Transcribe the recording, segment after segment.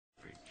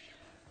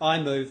I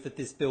move that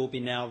this bill be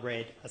now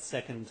read a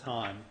second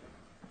time.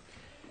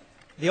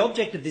 The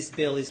object of this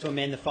bill is to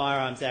amend the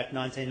Firearms Act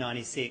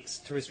 1996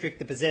 to restrict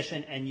the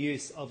possession and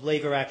use of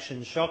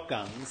lever-action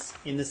shotguns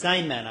in the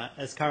same manner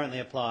as currently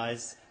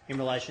applies in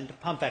relation to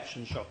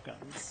pump-action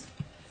shotguns.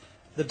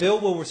 The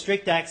bill will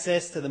restrict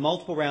access to the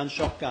multiple-round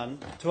shotgun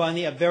to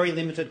only a very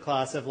limited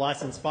class of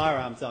licensed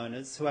firearms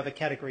owners who have a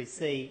Category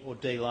C or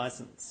D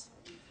licence.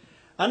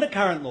 Under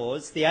current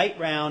laws, the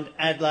 8-round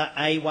Adler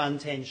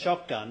A110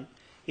 shotgun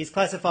is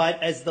classified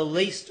as the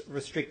least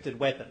restricted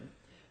weapon,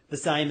 the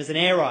same as an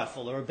air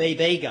rifle or a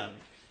BB gun,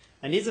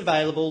 and is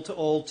available to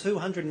all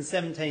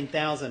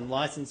 217,000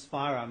 licensed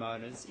firearm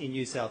owners in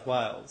New South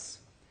Wales.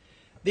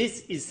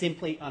 This is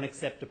simply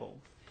unacceptable,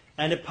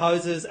 and it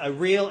poses a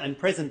real and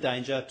present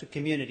danger to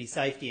community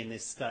safety in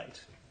this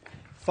state.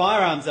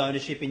 Firearms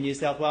ownership in New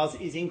South Wales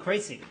is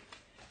increasing,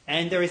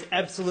 and there is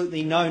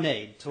absolutely no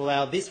need to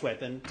allow this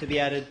weapon to be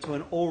added to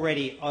an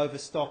already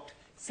overstocked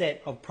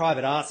set of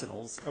private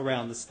arsenals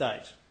around the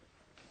state.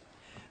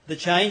 The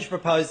change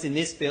proposed in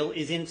this bill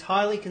is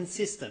entirely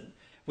consistent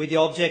with the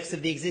objects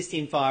of the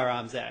existing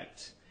Firearms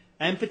Act,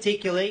 and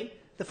particularly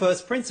the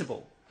first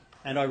principle.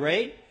 And I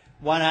read,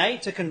 1A,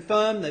 to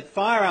confirm that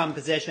firearm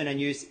possession and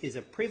use is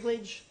a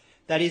privilege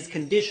that is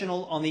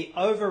conditional on the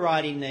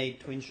overriding need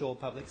to ensure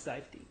public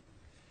safety.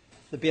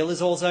 The bill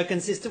is also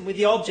consistent with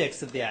the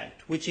objects of the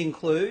Act, which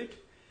include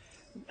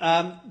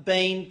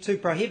being to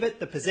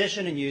prohibit the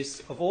possession and use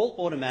of all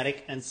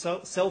automatic and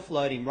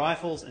self-loading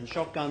rifles and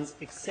shotguns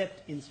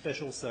except in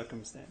special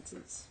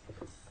circumstances.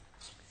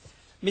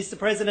 Mr.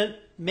 President,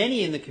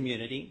 many in the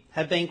community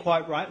have been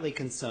quite rightly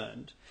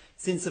concerned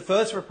since the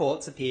first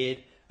reports appeared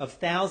of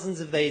thousands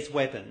of these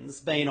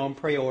weapons being on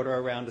pre-order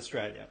around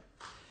Australia.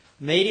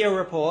 Media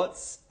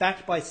reports,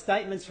 backed by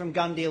statements from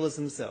gun dealers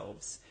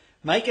themselves,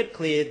 make it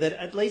clear that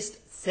at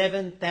least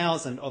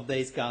 7,000 of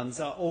these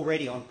guns are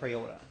already on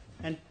pre-order,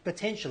 and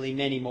potentially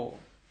many more.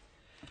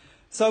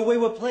 So we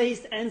were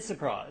pleased and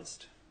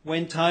surprised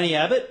when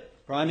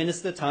Prime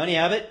Minister Tony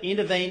Abbott,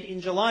 intervened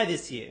in July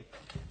this year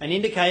and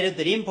indicated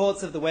that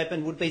imports of the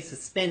weapon would be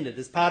suspended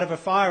as part of a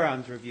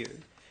firearms review,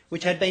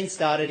 which had been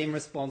started in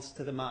response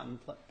to the Martin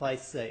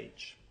Place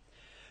siege.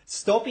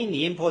 Stopping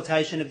the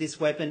importation of this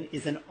weapon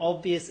is an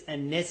obvious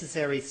and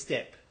necessary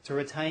step to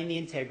retain the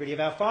integrity of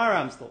our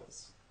firearms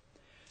laws.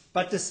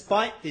 But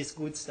despite this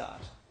good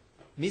start,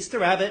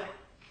 Mr. Abbott,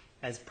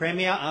 as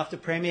Premier after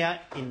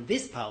Premier in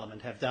this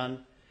Parliament have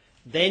done,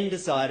 then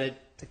decided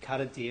to cut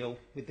a deal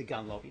with the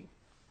gun lobby.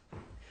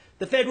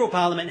 The federal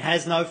Parliament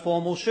has no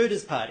formal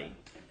shooters party,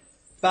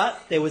 but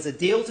there was a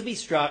deal to be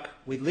struck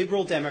with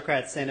Liberal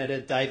Democrat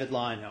Senator David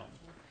Leyonhjelm.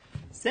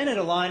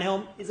 Senator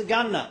Leyonhjelm is a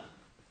gun nut.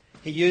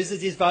 He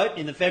uses his vote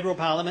in the federal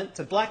Parliament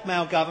to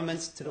blackmail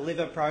governments to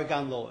deliver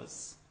pro-gun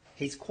laws.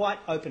 He's quite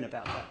open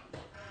about that.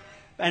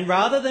 And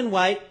rather than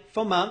wait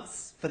for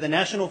months for the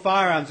National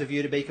Firearms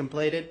Review to be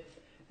completed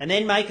and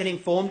then make an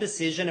informed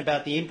decision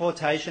about the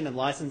importation and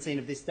licensing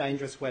of this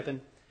dangerous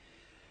weapon,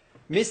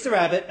 Mr.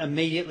 Abbott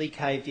immediately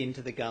caved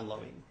into the gun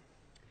lobby.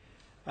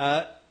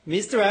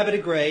 Mr. Abbott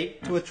agreed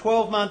to a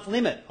 12-month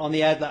limit on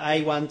the Adler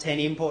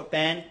A110 import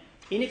ban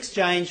in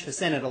exchange for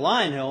Senator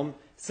Leyonhjelm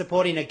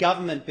supporting a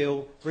government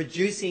bill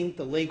reducing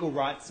the legal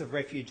rights of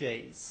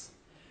refugees.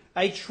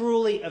 A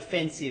truly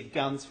offensive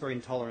Guns for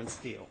Intolerance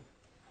deal.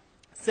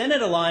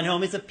 Senator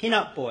Leyonhjelm is a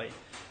pin-up boy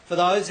for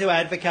those who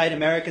advocate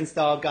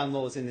American-style gun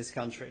laws in this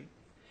country.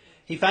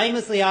 He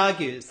famously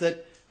argues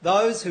that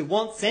those who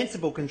want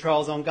sensible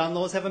controls on gun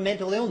laws have a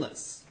mental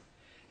illness.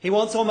 He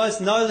wants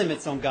almost no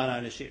limits on gun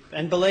ownership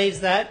and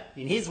believes that,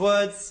 in his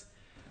words,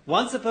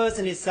 once a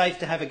person is safe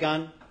to have a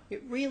gun,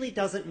 it really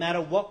doesn't matter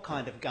what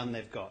kind of gun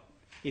they've got.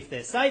 If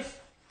they're safe,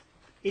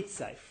 it's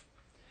safe.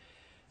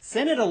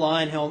 Senator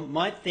Leyonhjelm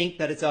might think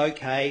that it's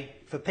okay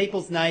for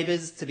people's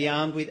neighbours to be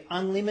armed with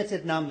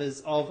unlimited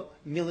numbers of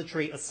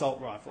military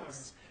assault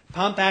rifles,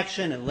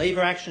 pump-action and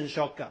lever-action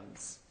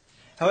shotguns.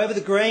 However,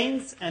 the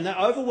Greens and the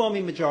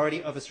overwhelming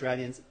majority of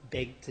Australians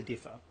beg to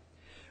differ.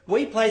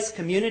 We place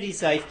community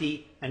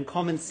safety and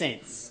common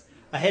sense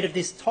ahead of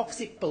this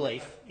toxic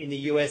belief in the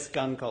US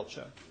gun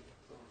culture.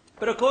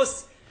 But of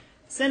course,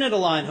 Senator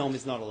Leyonhjelm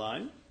is not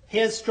alone. He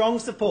has strong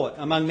support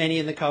among many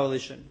in the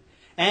coalition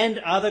and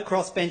other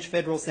crossbench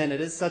federal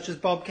senators such as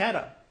Bob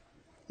Katter.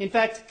 In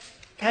fact,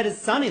 Katter's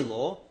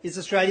son-in-law is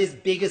Australia's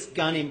biggest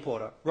gun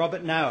importer,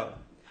 Robert Naur,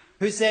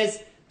 who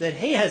says that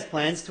he has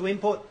plans to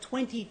import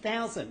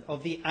 20,000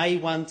 of the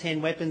A110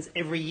 weapons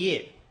every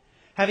year,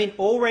 having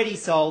already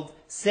sold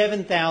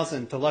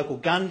 7,000 to local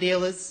gun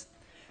dealers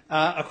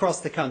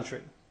across the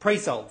country,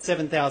 pre-sold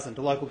 7,000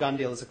 to local gun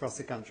dealers across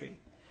the country.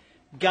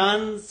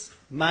 Guns,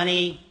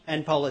 money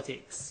and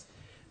politics.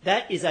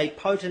 That is a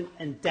potent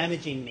and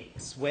damaging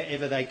mix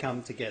wherever they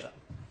come together.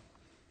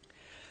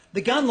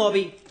 The gun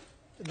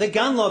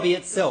lobby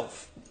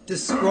itself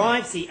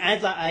describes the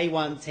Adler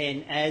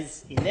A110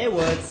 as, in their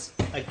words,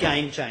 a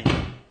game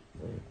changer.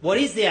 What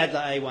is the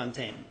Adler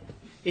A110?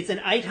 It's an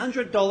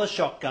 $800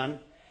 shotgun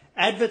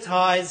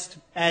advertised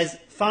as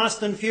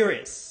fast and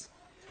furious,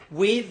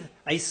 with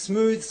a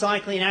smooth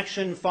cycling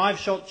action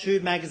 5-shot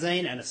tube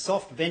magazine and a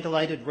soft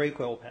ventilated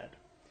recoil pad.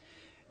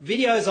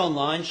 Videos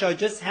online show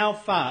just how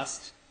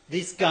fast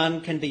this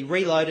gun can be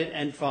reloaded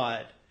and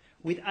fired,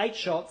 with 8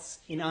 shots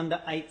in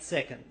under 8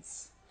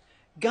 seconds.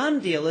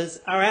 Gun dealers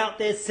are out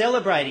there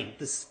celebrating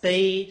the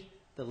speed,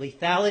 the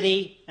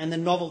lethality and the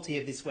novelty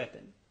of this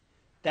weapon.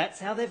 That's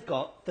how they've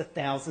got the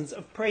thousands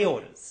of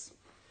pre-orders.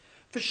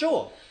 For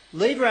sure,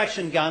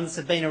 lever-action guns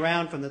have been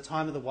around from the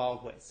time of the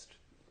Wild West.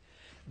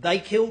 They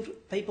killed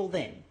people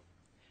then.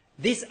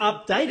 This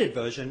updated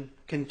version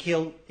can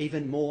kill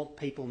even more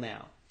people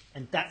now.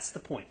 And that's the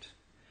point.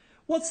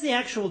 What's the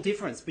actual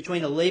difference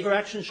between a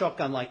lever-action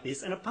shotgun like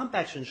this and a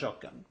pump-action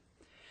shotgun?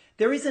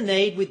 There is a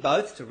need with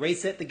both to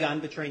reset the gun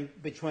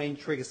between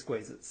trigger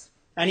squeezes.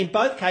 And in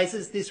both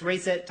cases, this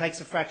reset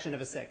takes a fraction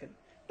of a second,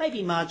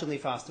 maybe marginally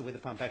faster with a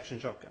pump-action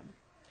shotgun.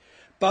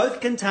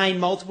 Both contain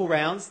multiple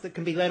rounds that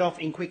can be let off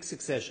in quick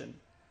succession.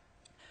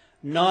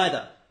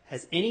 Neither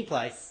has any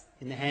place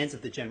in the hands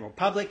of the general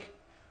public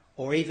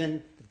or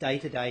even the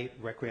day-to-day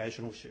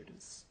recreational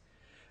shooters.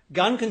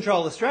 Gun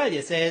Control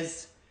Australia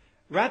says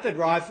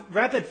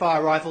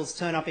rapid-fire rifles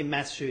turn up in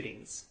mass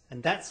shootings,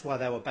 and that's why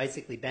they were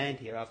basically banned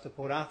here after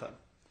Port Arthur.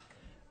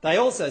 They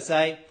also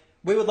say,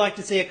 we would like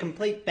to see a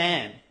complete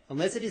ban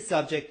unless it is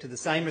subject to the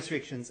same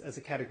restrictions as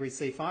a Category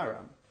C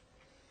firearm.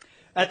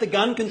 At the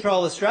Gun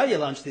Control Australia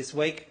lunch this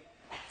week,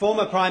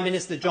 former Prime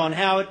Minister John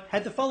Howard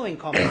had the following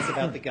comments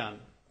about the gun.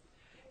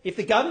 If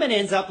the government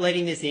ends up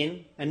letting this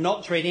in and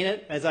not treating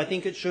it, as I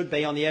think it should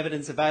be on the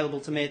evidence available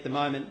to me at the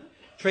moment,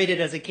 treat it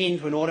as akin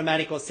to an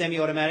automatic or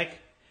semi-automatic,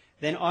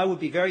 then I would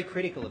be very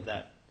critical of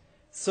that.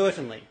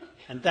 Certainly,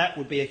 and that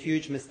would be a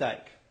huge mistake.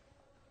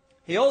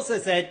 He also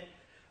said,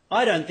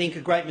 I don't think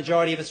a great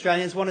majority of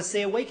Australians want to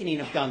see a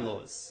weakening of gun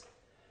laws.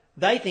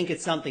 They think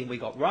it's something we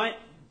got right,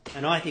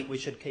 and I think we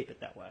should keep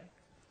it that way.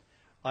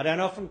 I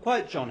don't often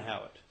quote John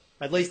Howard,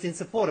 at least in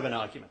support of an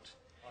argument.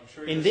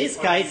 In this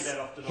case,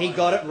 he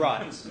got it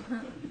right.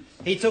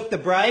 He took the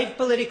brave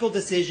political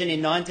decision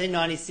in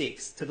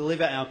 1996 to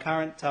deliver our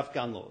current tough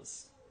gun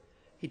laws.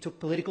 He took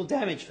political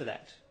damage for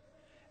that.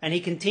 And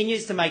he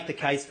continues to make the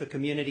case for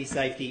community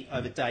safety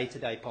over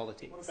day-to-day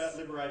politics. What about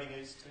liberating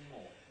East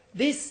Timor?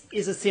 This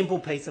is a simple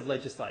piece of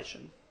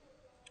legislation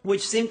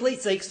which simply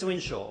seeks to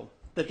ensure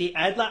that the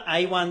Adler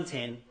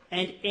A110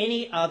 and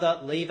any other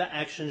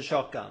lever-action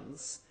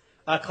shotguns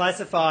are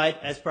classified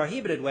as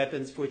prohibited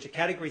weapons for which a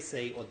Category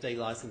C or D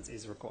licence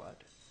is required.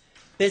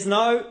 There's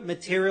no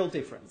material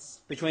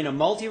difference between a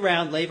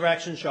multi-round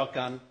lever-action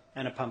shotgun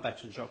and a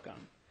pump-action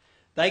shotgun.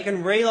 They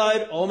can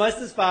reload almost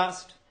as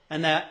fast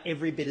and they are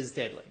every bit as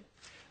deadly.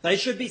 They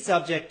should be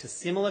subject to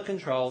similar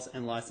controls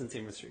and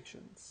licensing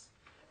restrictions.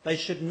 They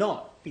should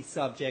not be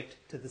subject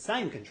to the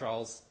same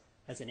controls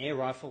as an air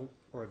rifle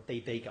or a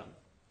BB gun.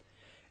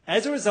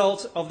 As a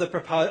result of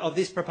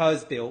this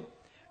proposed bill,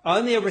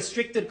 only a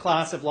restricted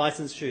class of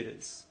licensed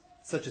shooters,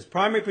 such as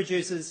primary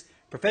producers,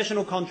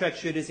 professional contract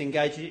shooters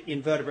engaged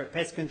in vertebrate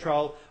pest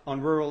control on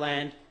rural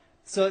land,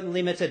 certain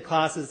limited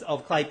classes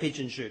of clay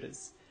pigeon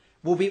shooters,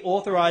 will be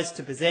authorised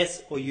to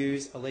possess or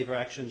use a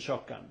lever-action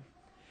shotgun.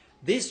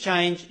 This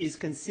change is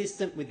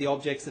consistent with the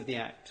objects of the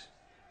Act.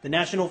 The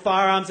National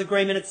Firearms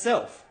Agreement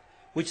itself,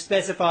 which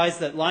specifies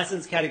that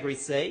licence Category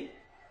C,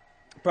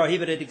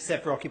 prohibited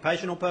except for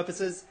occupational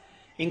purposes,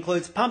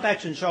 includes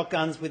pump-action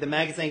shotguns with a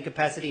magazine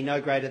capacity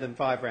no greater than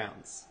 5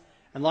 rounds,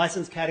 and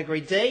licence Category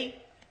D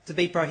to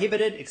be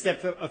prohibited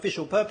except for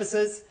official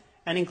purposes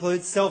and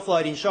includes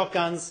self-loading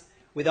shotguns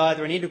with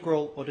either an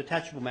integral or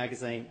detachable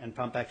magazine and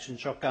pump-action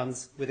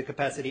shotguns with a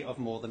capacity of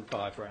more than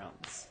 5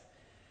 rounds.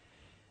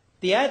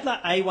 The Adler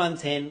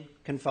A110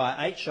 can fire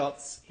 8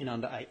 shots in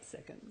under 8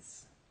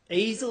 seconds,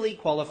 easily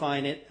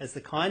qualifying it as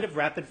the kind of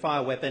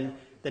rapid-fire weapon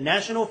the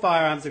National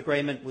Firearms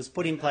Agreement was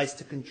put in place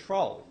to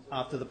control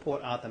after the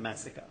Port Arthur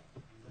massacre.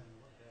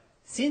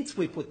 Since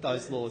we put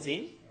those laws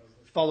in,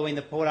 following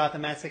the Port Arthur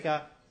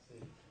massacre,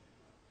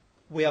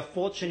 we are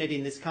fortunate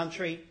in this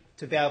country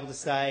to be able to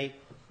say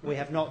we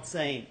have not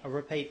seen a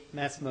repeat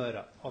mass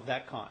murder of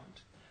that kind.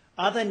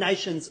 Other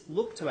nations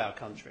look to our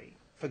country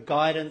for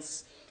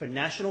guidance for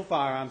national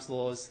firearms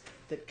laws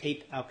that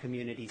keep our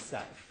communities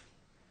safe.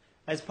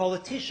 As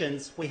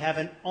politicians, we have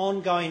an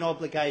ongoing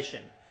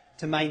obligation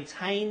to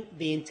maintain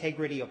the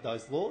integrity of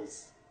those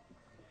laws,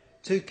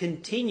 to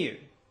continue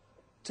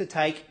to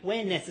take,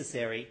 where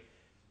necessary,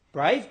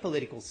 brave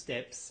political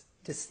steps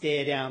to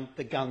stare down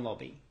the gun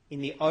lobby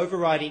in the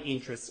overriding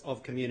interests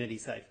of community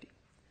safety.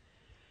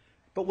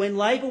 But when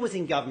Labor was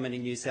in government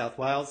in New South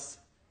Wales,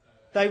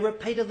 they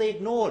repeatedly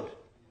ignored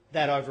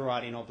that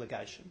overriding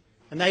obligation,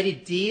 and they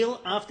did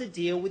deal after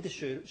deal with the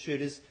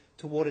shooters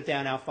to water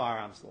down our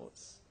firearms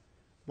laws.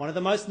 One of the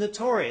most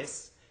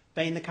notorious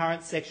being the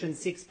current Section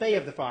 6B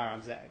of the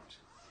Firearms Act,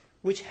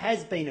 which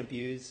has been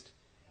abused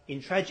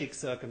in tragic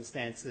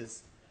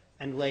circumstances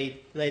and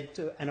led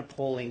to an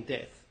appalling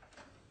death.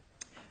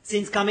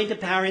 Since coming to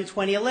power in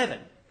 2011,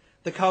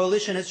 the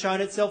Coalition has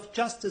shown itself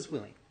just as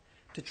willing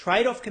to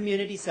trade off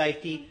community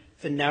safety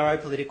for narrow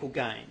political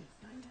gain,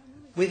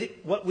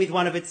 with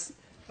one of its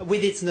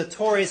with its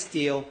notorious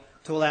deal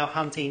to allow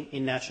hunting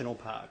in national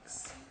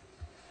parks.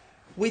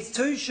 With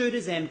two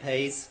Shooters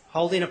MPs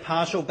holding a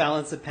partial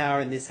balance of power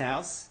in this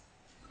House,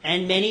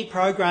 and many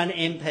pro-gun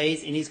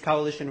MPs in his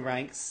coalition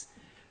ranks,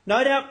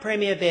 no doubt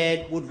Premier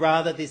Baird would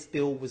rather this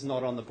bill was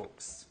not on the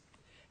books.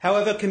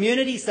 However,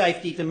 community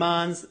safety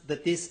demands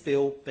that this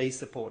bill be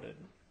supported.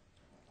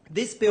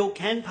 This bill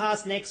can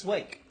pass next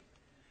week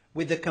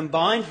with the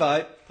combined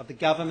vote of the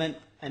government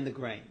and the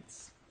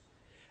Greens.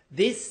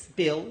 This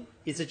bill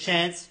is a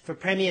chance for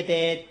Premier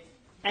Baird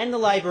and the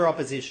Labor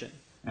opposition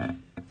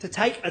to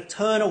take a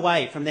turn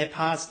away from their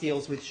past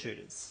deals with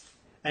shooters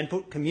and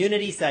put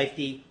community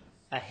safety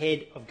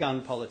ahead of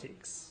gun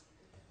politics.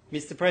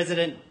 Mr.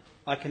 President,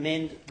 I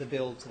commend the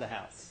bill to the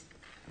House.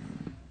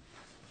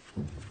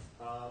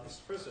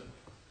 Mr. President.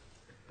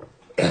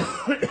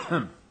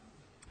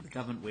 The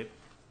Government Whip.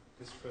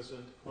 Mr.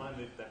 President, I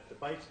move that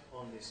debate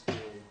on this bill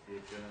be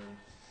adjourned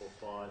for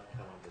 5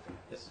 calendar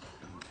days.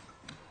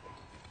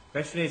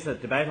 Question is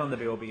that debate on the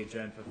bill be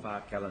adjourned for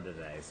 5 calendar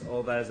days.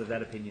 All those of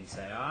that opinion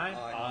say aye.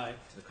 Aye.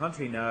 To the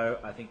contrary, no.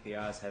 I think the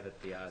ayes have it.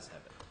 The ayes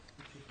have it.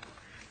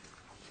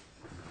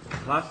 The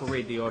clerk will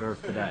read the order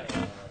of the day.